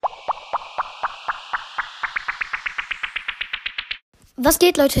Was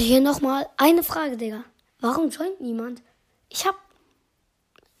geht, Leute? Hier nochmal eine Frage, Digga. Warum joint niemand? Ich hab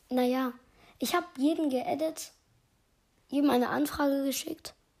jeden geaddet, jedem eine Anfrage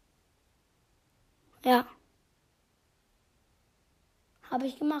geschickt. Ja. Habe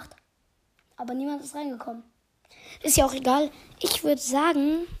ich gemacht. Aber niemand ist reingekommen. Ist ja auch egal. Ich würde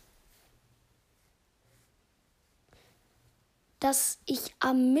sagen, dass ich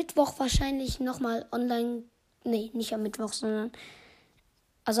am Mittwoch wahrscheinlich nochmal online... Nee, nicht am Mittwoch, sondern...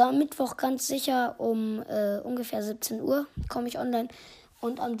 Also am Mittwoch ganz sicher um ungefähr 17 Uhr komme ich online.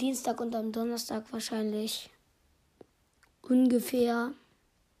 Und am Dienstag und am Donnerstag wahrscheinlich ungefähr...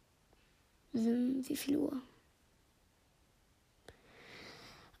 Wie viel Uhr?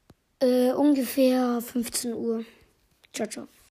 Ungefähr 15 Uhr. Ciao, ciao.